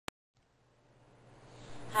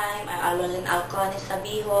Hi, I'm Allolyn A,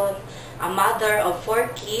 Sabijon, a mother of 4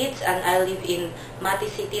 kids, and I live in Mati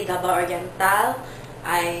City, Davao Oriental.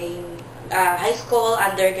 I'm a high school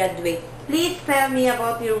undergraduate. Please tell me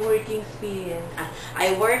about your working experience.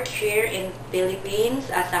 I work here in Philippines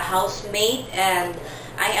as a housemaid, and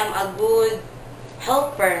I am a good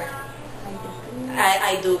helper.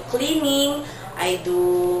 I do cleaning, I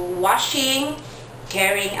do washing,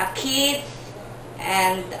 carrying a kid,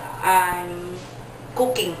 and I'm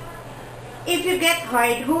cooking. If you get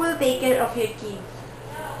hard, who will take care of your kids?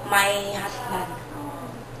 My husband.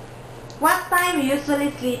 What time you usually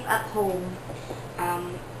sleep at home?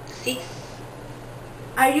 6.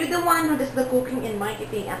 Are you the one who does the cooking and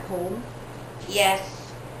marketing at home? Yes.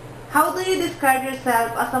 How do you describe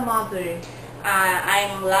yourself as a mother?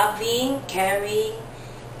 I'm loving, caring,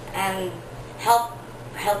 and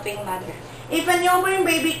helping mother. If a newborn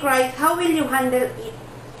baby cries, how will you handle it?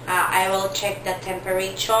 I will check the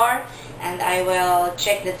temperature, and I will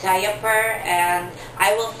check the diaper, and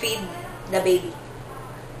I will feed the baby.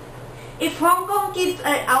 If Hong Kong kids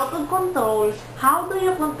are out of control, how do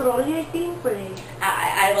you control your temper?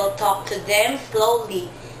 I will talk to them slowly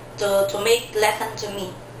to make lesson to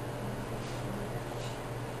me.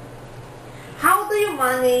 How do you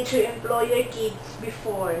manage to employ your kids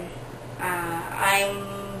before? I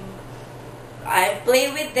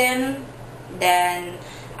play with them, then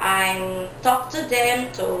I talk to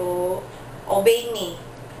them to obey me.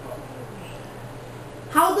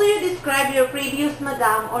 How do you describe your previous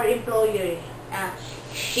madam or employer?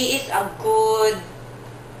 She is a good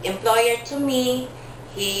employer to me.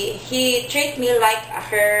 He treats me like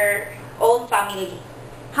her own family.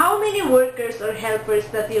 How many workers or helpers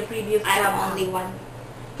that your previous I job am only one.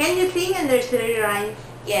 Can you sing a nursery rhyme?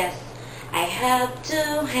 Yes. I have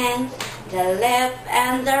 2 hands, the left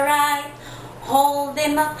and the right. Hold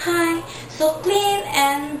them up high, so clean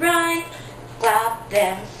and bright. Clap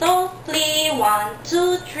them softly, 1,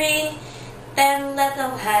 2, 3. 10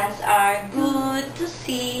 little hands are good to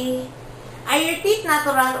see. Are your teeth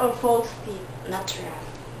natural or false teeth? Natural.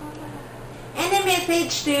 Any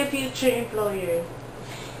message to your future employer?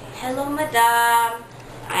 Hello, madam.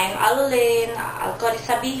 I'm Allolyn A,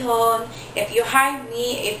 Sabijon. If you hire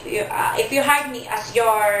me as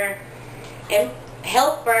your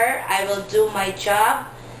helper, I will do my job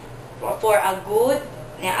for a good.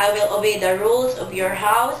 I will obey the rules of your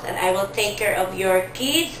house, and I will take care of your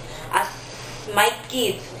kids as my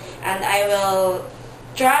kids, and I will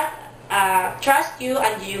trust you,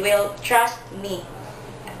 and you will trust me.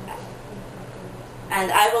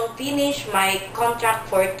 And I will finish my contract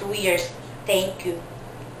for 2 years. Thank you.